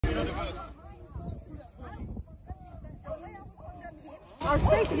I'll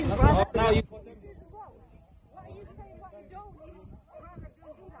say to him, brother. Now you. What you say, what you don't is, brother,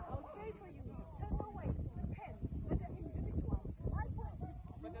 don't do that. I'll pray for you. Turn away, repent, but the individual. My point is,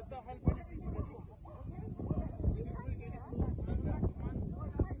 but does that help with the individual? Okay? We can't do that.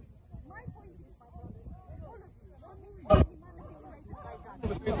 My point is, my brothers, all of you, not me, manipulated by that.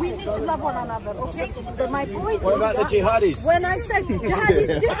 We need to love one another, okay? But my point is, What about the jihadis? when I said jihad is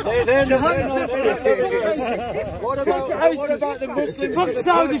different. They're not. What about the Muslims? Fuck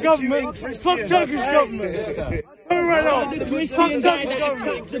Saudi government. Fuck Turkish government. Turn right on. The Christian guy that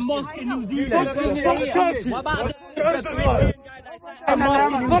attacked the mosque in New Zealand. Fuck Turkish. What about the Christian guy that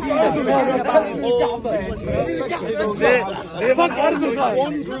attacked the mosque in New Zealand? Fuck Erdogan.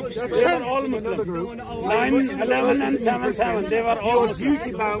 One group, they're all Muslim. 9, 11 and 7, 7. They were all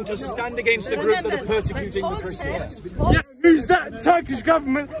duty bound to stand against the group that are persecuting the Christians. Yeah, who's that? Turkish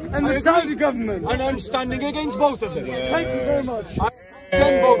government and the Saudi government. And I'm standing against both of them. Thank you very much. I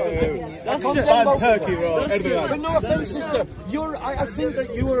condemn both of them. I condemn both Turkey, of them. But no offense, sister. I think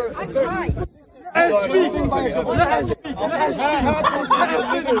that you are a very... living by a double standard.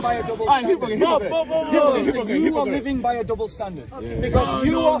 You are living by a double standard. Because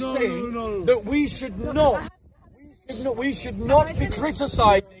you are saying that we should not be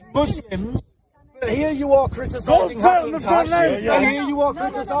criticising Muslims. But here you are criticising Hatton Tash, and here you are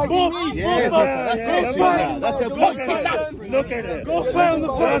criticising me. Yes, that's the point. Look at it. Go find the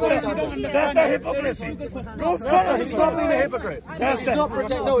person. That's the hypocrisy. Go find She's not being a hypocrite. She's not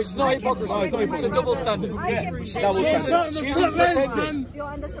pretending. No, it's not hypocrisy. It's a double standard. She isn't pretending. You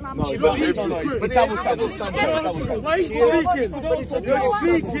understand? She believes it. But it's a double standard. Why are you speaking? You're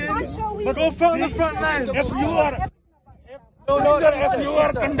speaking. But go find the front line. If you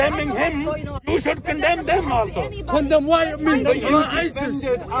are condemning him, you should condemn them also. Condemn why? Me? But you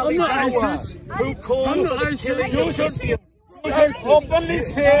defended Ali Dawah, who called for the killing of Christians. Openly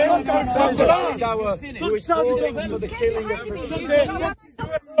say Ali Dawah, who is calling for the killing of Christians.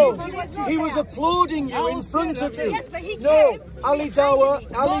 He was applauding you in front of you. No, Ali Dawah,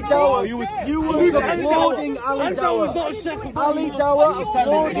 you were applauding Ali Dawah. Ali Dawah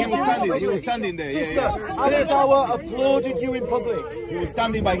applauded. He was standing there. Sister, Ali Dawah applauded you in public. He was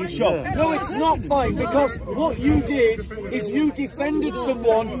standing by his shop. No, it's not fine, because what you did is you defended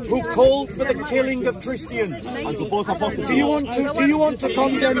someone who called for the killing of Christians. And supposed apostle. Do you want to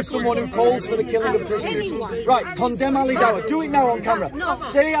condemn someone who calls for the killing of Christians? Right, condemn Ali Dawah. Do it now on camera.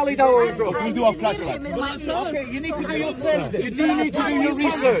 Say Ali Dawah is wrong. We'll do a flashlight. Okay, you need to do your research. You do need to do your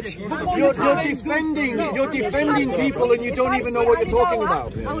research. You're defending people and you don't even know what you're talking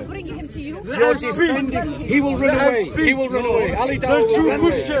about. I will bring him to you. You're defending. He will run away. He will run away. Ali Dawah will run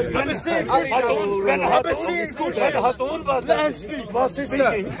away. Ali Dawah will run away. Let us speak. My sister.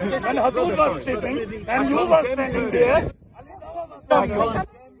 And Hatun was speaking, and you were standing there. I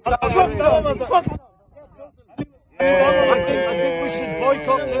think we should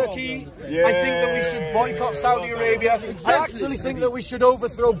boycott Turkey. I think that we should boycott Saudi Arabia. I actually think that we should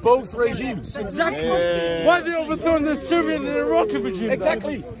overthrow both regimes. Exactly. Why are they overthrowing the Syrian and Iraqi regime?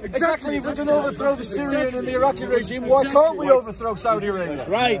 Exactly. If we can overthrow the Syrian and the Iraqi regime, why can't we overthrow Saudi Arabia?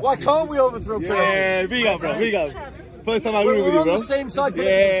 Right. Why can't we overthrow Turkey? Yeah, big up, bro. Big up. First time I agree with you, bro. We're on the same side.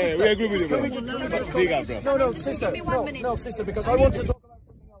 Yeah, we agree with you, bro. Big up, bro. No, sister. No, sister, because I want to talk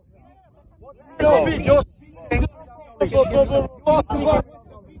about something else. Ali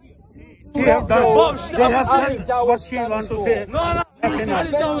Dawah stands for. You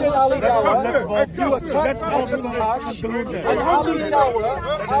defended Ali Dawah, you attacked Hatton Tash, and Ali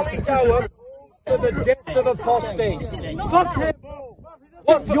Dawah to the death of apostates. Fuck him.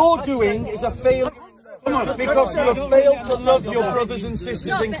 What you're doing is a failure. Because you have failed to love your brothers and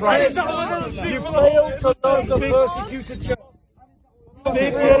sisters in Christ. You failed to love the persecuted church. We'll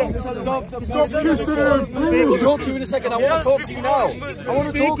talk to you in a second. I want to talk to you now. I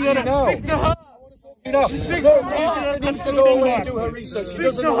want to talk to you now. No, she needs to go away and do her research. She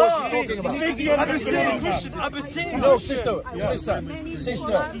doesn't know what she's talking about. No, sister,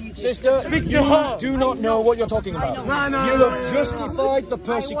 you do not know what you're talking about. You have justified the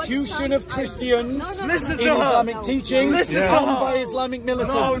persecution of Christians in Islamic teaching done by Islamic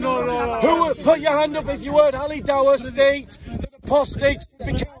militants. Who, put your hand up if you heard Ali Dawah state that apostates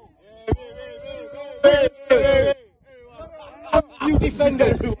became. You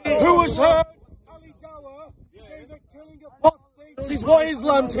defended. Who has heard? This is what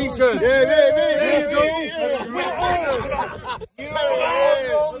Islam teaches. You are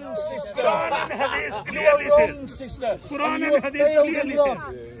wrong, sister. You are wrong, sister. And you have failed in love.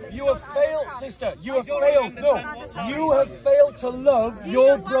 You have failed, sister. You have failed. No, you have failed to love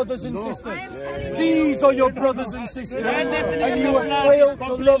your brothers and sisters. These are your brothers and sisters, and you have failed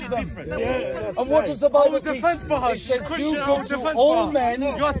to love them. And what does the Bible teach? It says, "Do good to all men,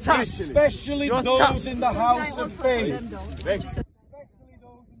 especially those in the house of faith."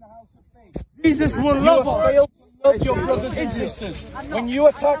 Jesus will love us. Love your brothers and sisters. When you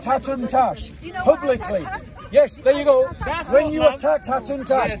attacked Hatun Tash publicly, yes, there you go. When you attacked Hatun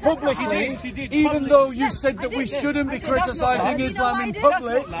Tash publicly, even though you said that we shouldn't be criticizing Islam in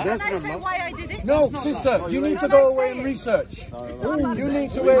public. Can I say why I did it? No, sister, you need to go away and research. You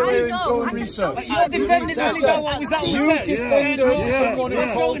need to go and research. You defended Ali Dawah. You defended someone who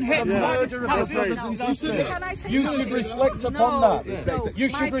called for the murder of your brothers and sisters. You should reflect upon that. You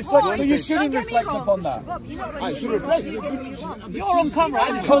should reflect, so you shouldn't reflect upon that. You're on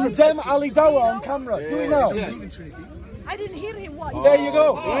camera. Condemn Ali Dawah on camera. Do it now. I didn't hear him. What? There you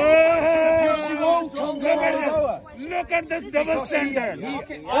go. You won't condemn Ali Dawah. Look at this double standard.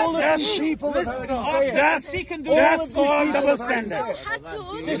 All of these people have heard him say it. That's called double standard.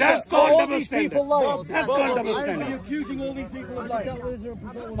 That's called double standard. That's called double Are you standard. accusing all these people of lying?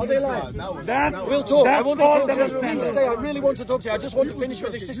 Are they lying? We'll talk. I That's want to called talk to double you. Please standard. stay. I really want to talk to you. I just want to finish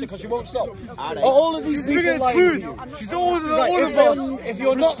with this sister because you won't stop. Are all of these people lying to you? She's always If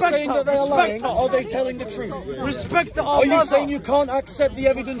you're not saying that they are lying, are they telling the truth? Respect our Are you mother. saying you can't accept the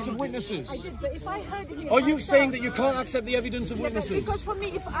evidence of witnesses? But if I heard him, Are you saying that you can't accept the evidence of witnesses? Because for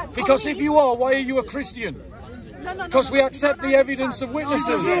me, Because if you are, why are you a Christian? Because we accept the evidence of witnesses.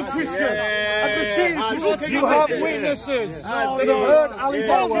 You have witnesses that have heard Ali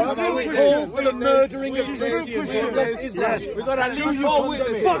Dawah call for the murdering of Christians who have left Islam. We got at least 4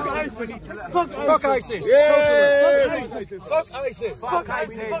 witnesses. Fuck ISIS. Fuck ISIS. Fuck ISIS. Fuck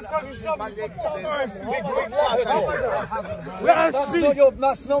ISIS.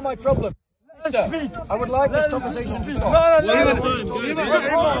 That's not my problem. I would like this conversation to stop.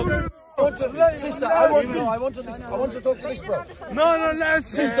 Sister, I want to talk to this bro.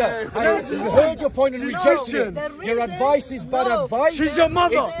 Sister, you heard your point and rejected it. Your advice is bad advice. She's your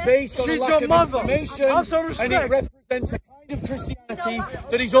mother. It's based on a lack of information, and it represents a kind of Christianity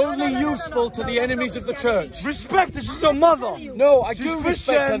that is only useful to the enemies of the church. Respect her. She's your mother. No, I do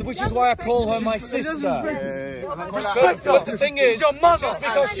respect her, which is why I call her my sister. But the thing is, just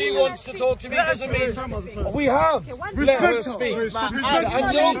because she wants to talk to me doesn't mean we have let her speak.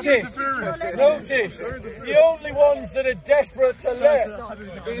 And notice, the only ones that are desperate to let are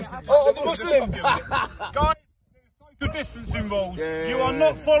the Muslims. Guys, social distancing rules. You are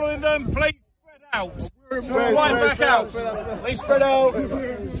not following them. Please spread out. Right back out. Please spread out. Too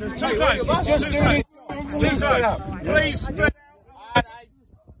close. It's just doing it. Please spread out. Please spread out.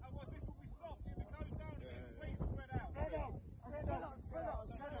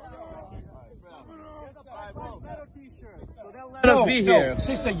 Let us be here.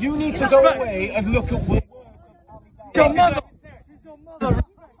 Sister, you need to go away and look at what Your mother.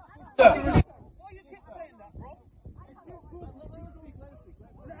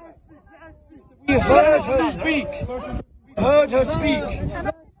 We heard her speak.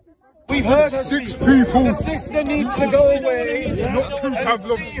 We heard her speak. 6 people. The sister needs to go away Not 2 and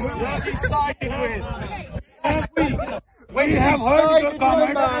Pavlovs. see who she sided with. This week, when she sided with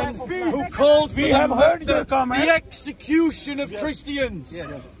a man who called for the execution of Christians.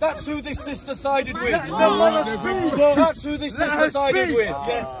 That's who this sister sided with. That's who this sister sided with.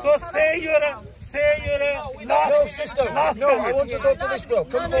 So say you're a No, sister. No, I want to talk to this bro.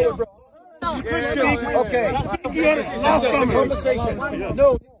 Come forward, bro. Okay. Sister, the conversation.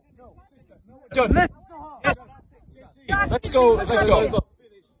 No. Done. Let's go.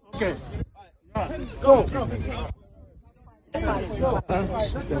 Okay. Go.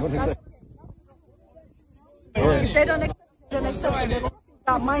 If they don't accept it.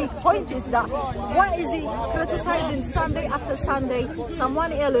 My point is that why is he criticizing Sunday after Sunday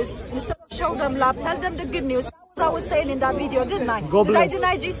someone else instead of show them love, tell them the good news? As I was saying in that video, didn't I? Did I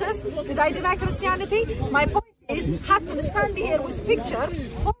deny Jesus? Did I deny Christianity? My point is, had to stand here with picture,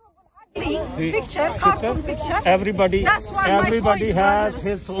 cartoon picture. Everybody has is.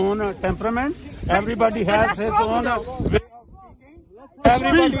 his own temperament. Everybody has his own.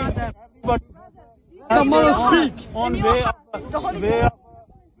 Everybody. The mother speak on way. The Holy Spirit.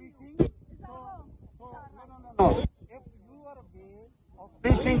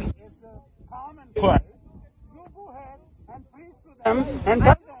 Preaching is calm and quiet. You go ahead and preach to them and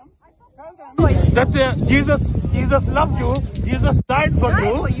tell them that Jesus loved you. Jesus died for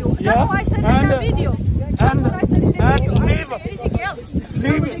you. That's why I said in that video. That's what I said in the video. I didn't say anything else.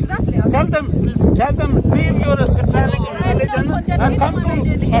 That was exactly. Tell them, leave your satanic religion and come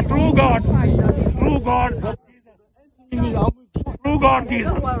to a true God. True God. True God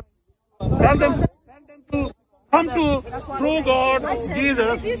Jesus. Tell them to come to true God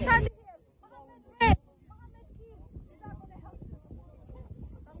Jesus. If you stand here,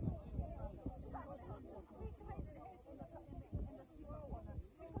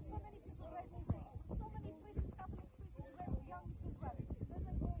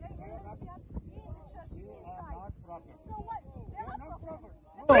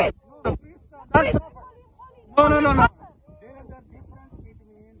 No.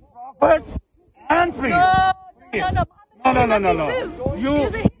 Prophet and priest. No. You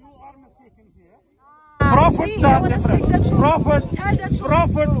prophets are different. Prophet.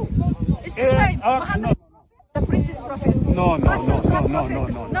 It's the same. Muhammad, the priest is prophet. No. No.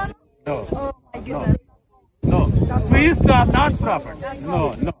 Oh my goodness. No. Priests are not prophets.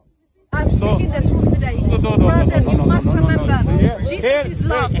 No. I'm speaking the truth today. Brother, you must remember, Jesus is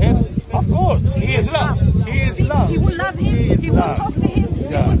love. Of course, He is love. He is love. He will love him. He will talk to him. He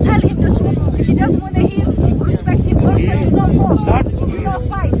will tell him the truth. If he doesn't want to hear, respect him. God said, do not force. Do not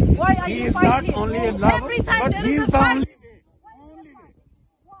fight. Why are you fighting? Every time there is a fight.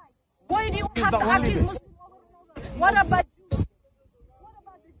 Why do you have to accuse Muslims? What about Jews?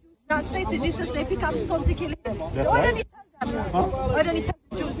 Now say to Jesus, they pick up stone to kill him. Why don't he tell them? Why don't he tell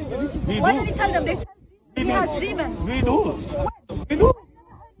the Jews? Why don't he tell them? They tell he has demons. We do.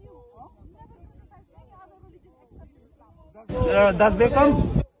 Does they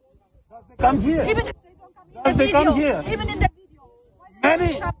come here? Even if they don't come here. Even in the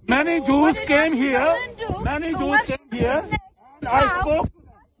video. Many Jews came here. Many Jews came here. And I spoke.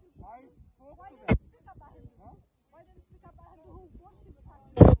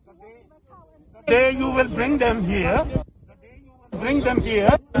 The day you will bring them here. I will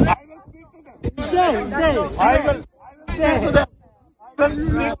speak to them. I will speak to them.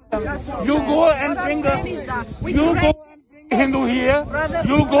 You go and bring Hindu here.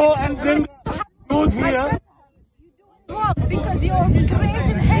 You go and bring Jews here. Because you're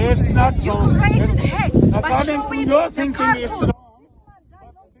creating hate. It's not wrong. You created hate. According to your thinking, it's wrong.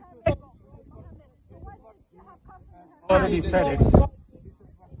 Already said it.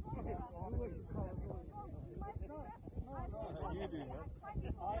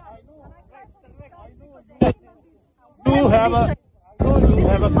 You have a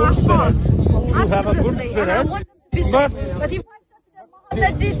good spirit. You have a good spirit. But if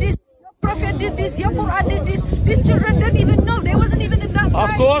Muhammad did this, your prophet did this, your Quran did this, these children didn't even know. They wasn't even in that time. Of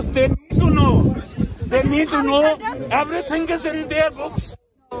course, they need to know. They need to know. Everything is in their books.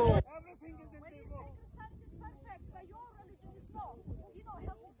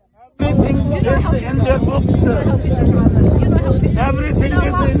 Everything is in their books. Everything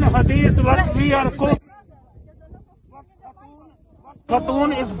is in Hadith. What we are quoting.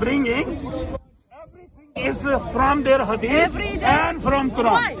 Khatun is bringing is from their Hadith and from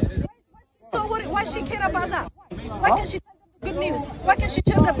Quran. Why? So why she care about that? Why can't she tell them the good news? Why can't she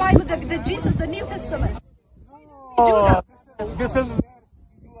tell the Bible, the Jesus, the New Testament? Do that. This is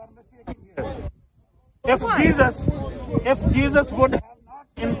you are mistaken here. If Jesus would have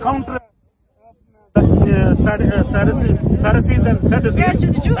encountered Pharisees and Sadducees,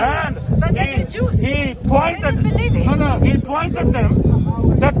 and he pointed them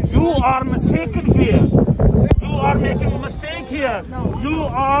that you are mistaken here. You are making a mistake here. You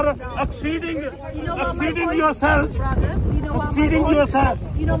are exceeding yourself. Exceeding yourself.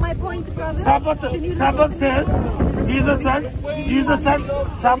 You know my point, brother? Sabbath says, Jesus said,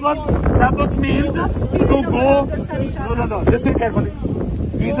 Sabbath means to go. No. Listen carefully.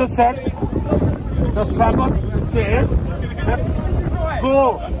 Jesus said, the Sabbath says that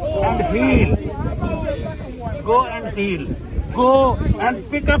go and heal. Go and heal. Go and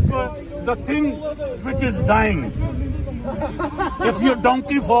pick up the thing which is dying. If your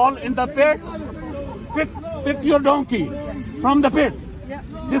donkey fall in the pit, pick your donkey from the pit.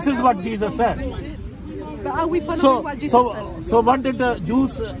 This is what Jesus said. But are we following what Jesus said? So what did the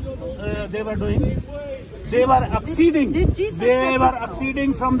Jews they were doing? They were exceeding. They were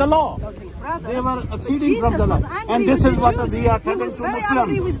exceeding from the law. They were exceeding from the law. And this is what we are telling to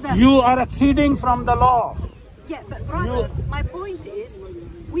Muslims. You are exceeding from the law. Yeah, but brother, my point is,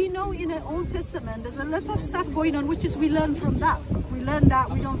 We know in the Old Testament there's a lot of stuff going on, which is we learn from that. We learn that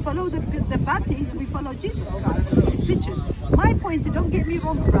we don't follow the bad things, we follow Jesus Christ, his teaching. My point, don't get me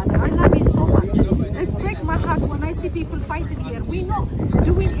wrong, brother, I love you so much. It breaks my heart when I see people fighting here. We're not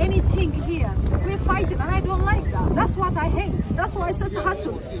doing anything here. We're fighting, and I don't like that. That's what I hate. That's why I said to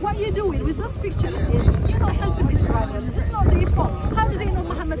Hatu, what you're doing with those pictures is you're not helping these brothers. It's not their fault. How do they know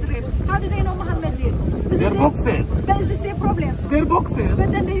Muhammad raped? How do they know Muhammad did? Their book says. But is this their problem? Their book says.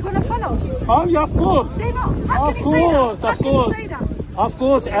 But then they're going to follow. Oh, yeah, of course. They know. How Of can you say that? course, How of can you course. say that? Of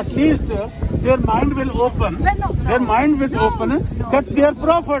course, at least their mind will open. But no, Their mind will no, open no. that their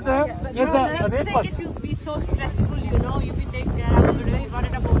prophet is a Like rapist. if you be so stressful, you know, you be taking care of it, very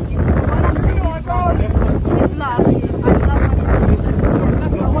worried about you. What I'm saying is, is love. I love my sister.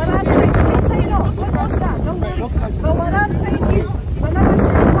 But what I'm saying, you can say no. What was that? Don't worry. But what I'm saying is, when I'm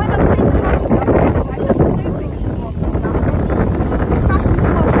saying to her to last time, I said the same thing to him last time. In fact, this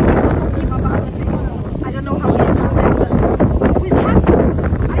morning I kept talking about the things. I don't know how we ended up there, but with Hatu,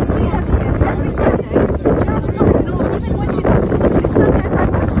 I see her here every Sunday. She has no, even when she talks to Muslims, sometimes I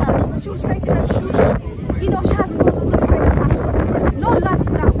watch her. She'll say to them, shush. You know, she has no respect at all. No love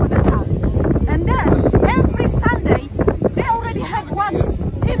that woman has. And then every Sunday, they already had once.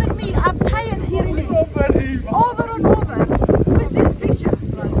 Even me, I'm tired hearing it over and over with these pictures.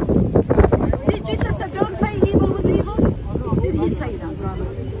 Did Jesus say, don't pay evil with evil? Did he say that, brother?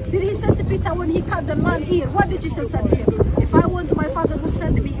 Did he say to Peter when he cut the man's ear? What did Jesus say to him? If I want, my Father will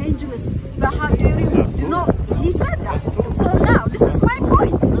send me angels. But how dare you? Do not. He said that. So now, this is my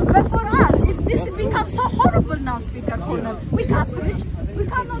point. But for us, if this becomes so horrible now, Speaker Corner, we can't preach. We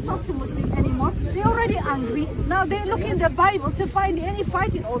cannot talk to Muslims anymore. They're already angry. Now they look in the Bible to find any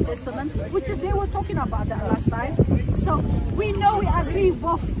fight in Old Testament, which is they were talking about that last time. So we know we agree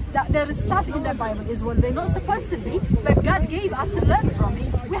both that there is stuff in the Bible is what they're not supposed to be, but God gave us to learn from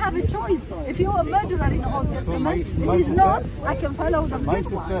it. We have a choice. If you're a murderer in the Old Testament, if he's not, I can follow the My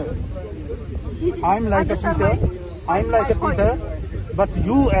good one. sister, Did- I'm like a understand Peter. my- I'm like a my point? Peter, but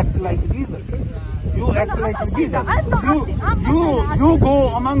you act like Jesus. You act no, I'm like not saying Jesus. that. I'm not acting. I'm not saying that. You go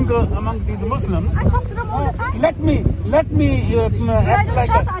among these Muslims. I talk to them all the time. Let me But I act don't like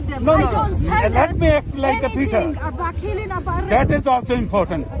shout a, at them. no, I no, don't no. tell Let them me act like a Peter. anything about killing, about That rape. is also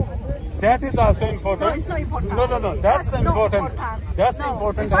important. That is also important. No, it's not important. No, no, no. That's not important. That's No.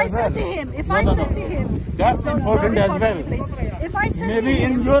 important If I as said well. to him, if No, I no, said no. to him, That's don't important as record well. me, please. If I said Maybe to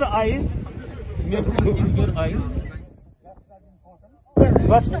him, in your eyes,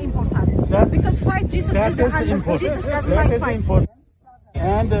 it's not important. That- Because fight Jesus that didn't is like- important. Jesus doesn't That like is fight. important.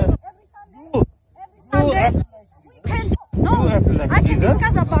 And Every Sunday, act- we can talk. No, you act like I can Jesus.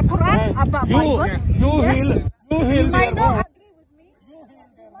 discuss about Quran, about Bible. you Yes. heal You their might not wounds. agree with me.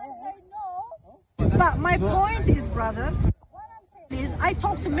 You might say no. But my point is, brother, what I'm saying is I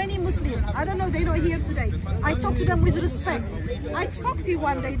talk to many Muslims. I don't know, they're not here today. I talk to them with respect. I talked to you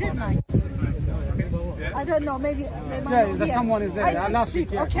one day, didn't I? I don't know, maybe they might not hear. someone is there. I I'll don't not speak,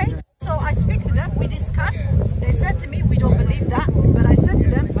 speak, yeah. okay? So I speak to them, we discuss. They said to me, we don't believe that. But I said to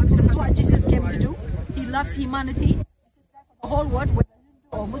them, this is what Jesus came to do. He loves humanity. This is for the whole world, whether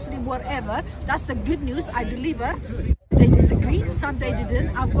Hindu or Muslim, whatever. That's the good news I deliver. They disagree, some they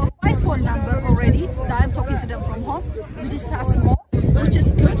didn't. I've got 5 phone number already that I'm talking to them from home. We discuss more, which is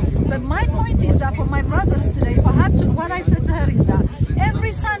good. But my point is that for my brothers today, if I had to, what I said to her is that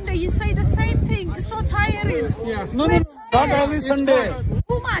every Sunday you say the same thing. It's so tiring. Yeah. No, no, not every Sunday.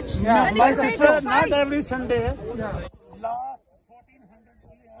 Too much. Yeah. And My you say sister, don't not fight. every Sunday. Yeah. Last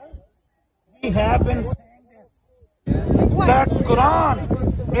 1400 years, we have been saying this. What? That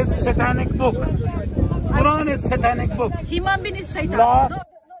Quran is satanic book. Quran is satanic book. Human being is Satan. Last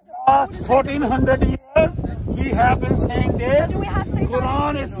 1400 years, we have been saying this. Do we have Satan?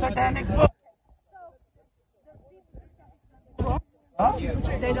 Quran is satanic book.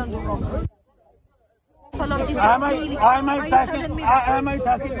 They don't do wrong. Follow Jesus. Am really. I Are you telling me that?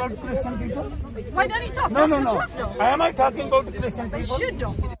 talking about Christian people? Why don't you talk? No, That's no, the no. truth, though. Am I talking about Christian You people? should,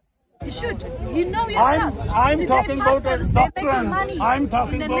 though. You should. You know yourself. I'm Today, talking about pastors, they're making doctrine. money I'm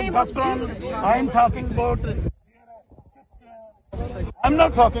talking in the name about of doctrine. Jesus, brother. I'm talking about. I'm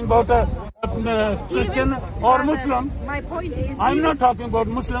not talking about Christian Even, or brother, Muslim. My point is, I'm even- not talking about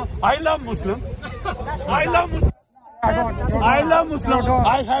Muslim. I love Muslim. That's I not love Muslim. That's not I love Muslim.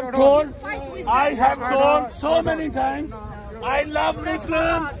 I have told. Fight with I them. have told so many times. I love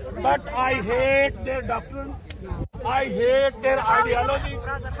Muslim, but I hate their doctrine. I hate their How we gonna- ideology.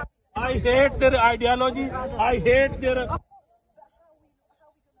 brother, how- I hate their ideology. I hate their.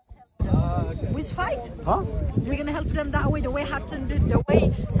 with fight. Huh? We're gonna help them that way, the way Hatton did, the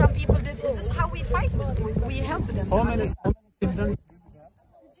way some people did. Is this how we fight? We help them. How to many understand. children?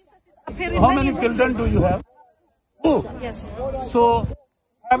 parent How many many children do you have? Two. Yes. So,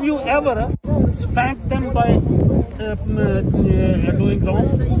 have you ever spanked them by doing wrong?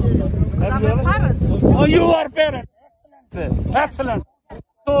 Have I'm you a ever? parent. Oh, you are parent. Excellent.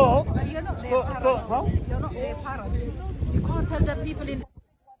 So, But you're not their parent. how? You're not their parent. You can't tell the people in.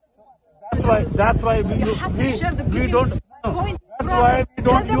 That's why You have to share the good we don't. news. Point, That's brother. why we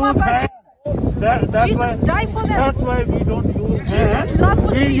Tell don't them use about hands. That's Jesus why, died for them. That's why we don't use Jesus hands. loved We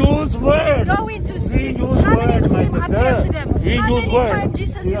Muslims. use words. Going to We see use how many words, my Muslims appear to sister. them. We How use many words. times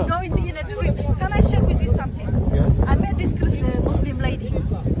Jesus is going to in a dream. Can I share with you something? I met this Muslim lady.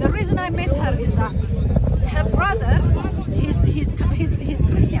 The reason I met her is that her brother, he's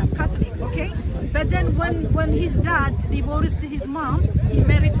Christian, Catholic, okay? But then when his dad divorced his mom, he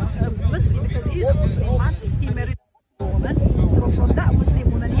married a Muslim because he's a Muslim man. He married a woman. So from that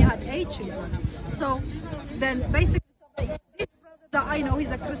Muslim woman, he had 8 children. So then basically, this brother that I know,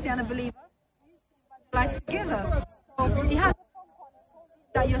 he's a Christian believer. Lies together. So he has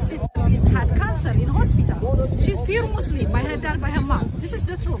that your sister had cancer in hospital. She's pure Muslim, by her dad, by her mom. This is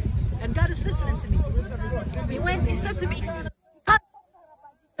the truth. And God is listening to me. He said to me,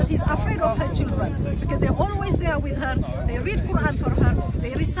 he's afraid of her children because they're always there with her. They read Quran for her.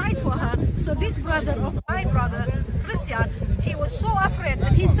 They recite for her. So this brother of my brother, Christian, he was so afraid.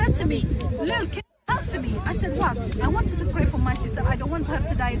 And he said to me, Leul, can you help me? I said, what? I wanted to pray for my sister. I don't want her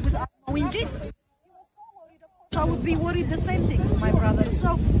to die without knowing Jesus. So I would be worried the same thing with my brother.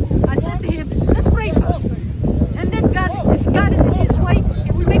 So I said to him, let's pray first. And then God, if God is his way,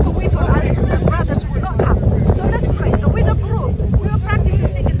 he will make a way for us. The brothers will not come. So let's pray. So with a group, we were practicing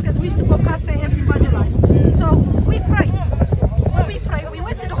singing because we used to go cafe and evangelize. So we prayed. When we prayed, we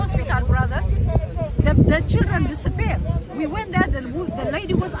went to the hospital, brother. The children disappeared. We went there, the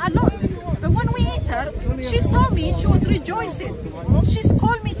lady was alone. But when we entered, she saw me, she was rejoicing. She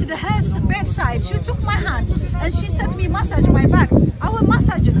called me to the bedside. She took my hand and she said to me, massage my back. I was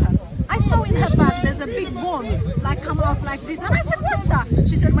massaging her. I saw in her back there's a big bone like come out like this. And I said, what's that?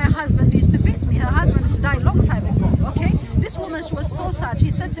 She said, my husband used to beat me. Her husband has died a long time ago. Okay? This woman, she was so sad.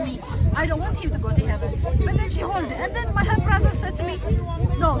 She said to me, I don't want him to go to heaven. But then she held it. And then her brother said to me,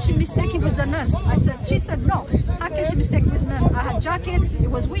 no, she mistaken with the nurse. She said, no. How can she mistake with nurse? I had jacket, it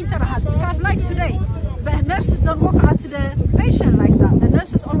was winter, I had scarf like today. But nurses don't walk out to the patient like that. The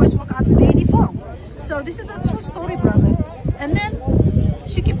nurses always walk out with the uniform. So this is a true story, brother. And then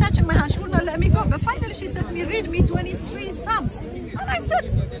she kept touching my hand. She would not let me go. But finally she said to me, read me 23 Psalms. And I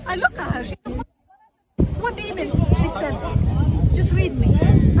said, I look at her. She said, what do you mean? She said, just read me.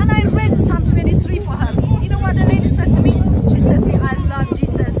 And I read Psalm 23 for her. You know what the lady said to me? She said to me, I love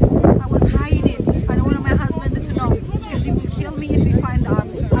Jesus. I was hiding. I don't want my husband to know because he will kill me if he find out.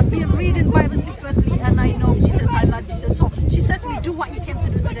 I've been reading Bible secretly and I know Jesus. I love Jesus. So she said to me, do what you came to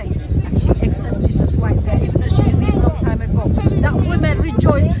do today. And she accepted Jesus right there, even though she knew a long time ago. That woman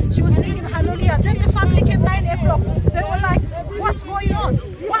rejoiced. She was singing hallelujah. Then the family came 9 o'clock. They were like, what's going on?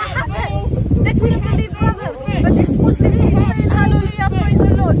 What happened? They couldn't believe, brother. But this Muslim keeps saying hallelujah, praise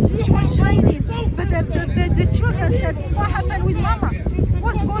the Lord. She was shining. But the children said, what happened with mama?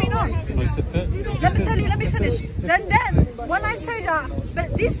 What's going on? Let me tell you, let me finish. Then when I say that,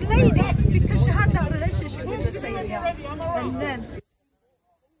 but this lady, because she had that relationship with the Savior, and then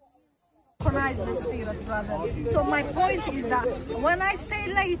recognize the spirit, brother. So my point is that when I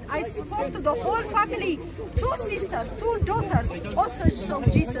stay late, I spoke to the whole family, 2 sisters, 2 daughters, also saw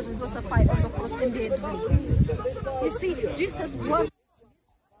Jesus crucified on the cross in their dream. You see, Jesus works.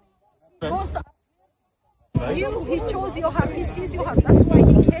 You, he chose your heart, he sees your heart. That's why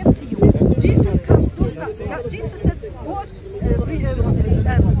he came to you. Jesus comes to that. Jesus said, God,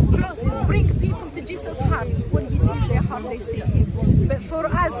 bring people to Jesus' heart. When he sees their heart, they seek him. But for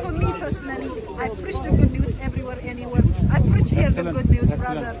us, for me personally, I preach the good news everywhere, anywhere. I preach here the good news,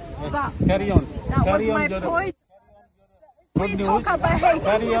 brother. But carry on. That carry was on my point. We talk about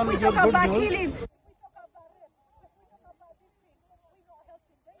hate, we talk about killing,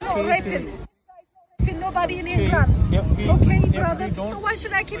 raping. Nobody in England. Okay, brother. So why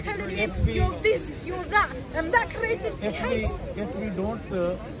should I keep telling you you're this, you're that, and that created hate? If we don't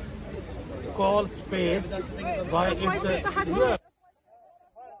call spade by its name,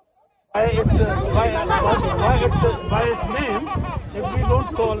 if we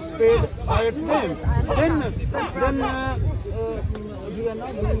don't call spade by its name, then we are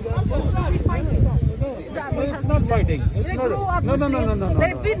not doing that. It's not fighting. They grew up Muslim. No.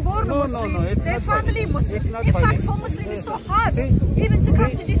 They've been born Muslim. Their family Muslim. In fact, for Muslims it's so hard. Even to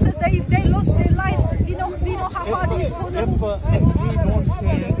come to Jesus, they lost their life. You know how hard it is for them. If we don't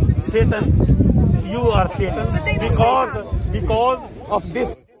say Satan, you are Satan because of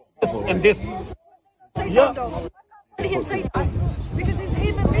this in this. Satan, Yeah. though. Tell him Satan. Because he's a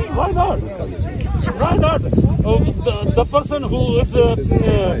human being. Why not? Why not? The person who is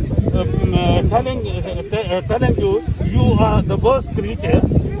telling you you are the worst creature,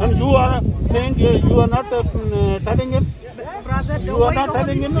 and you are saying you are not telling him. Brother, the You way are the not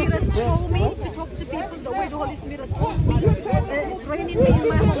telling Holy him. Spirit told me to talk to people, the way the Holy Spirit taught me, training me in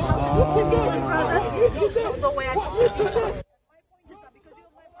my home how to talk to people, brother, this is not the way I talk to people.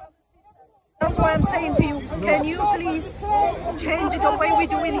 That's why I'm saying to you, can you please change the way we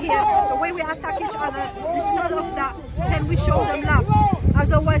do in here, the way we attack each other? Instead of that, can we show them love?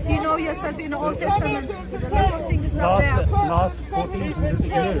 Otherwise, you know yourself in the Old Testament, there's a lot of things not there. Last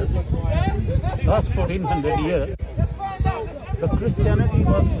 1400 years, the Christianity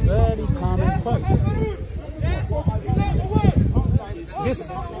was very calm and quiet.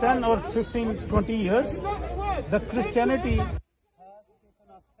 This 10 or 15, 20 years, the Christianity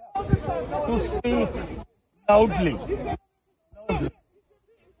to speak loudly.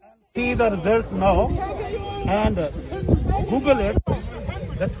 See the result now, and Google it.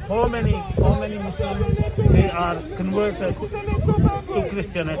 That how many Muslims they are converted to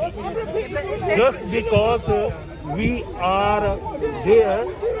Christianity, just because we are there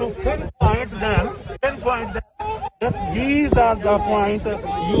to pinpoint them that these are the point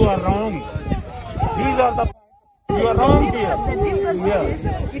you are wrong. These are the you are wrong here. The difference is,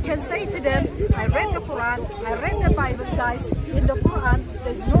 you can say to them, I read the Quran, I read the Bible, guys. In the Quran,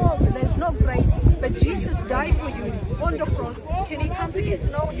 there's no grace, but Jesus died for you on the cross. Can you come to get to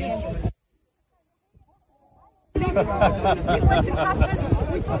know Him? We went to cafes,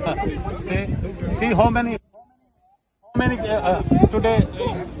 we told many Muslims. See how many today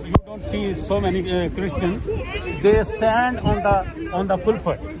you don't see so many Christians. They stand on the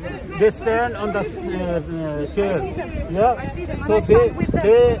pulpit. They stand on the chair. I see them. Yeah. I see them. And So I stand with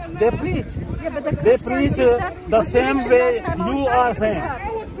them. they preach. Yeah, but the They Christians preach is that the what same preaching way last time I was you are standing saying.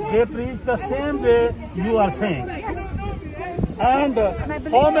 with They preach the same way you are saying. her. Yes. And I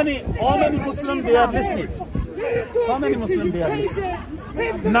believe how many Muslims they are listening? How many Muslims they are listening?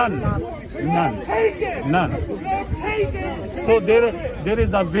 None. So there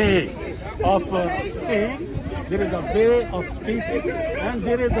is a way of saying, there is a way of speaking, and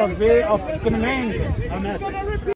there is a way of conveying a message.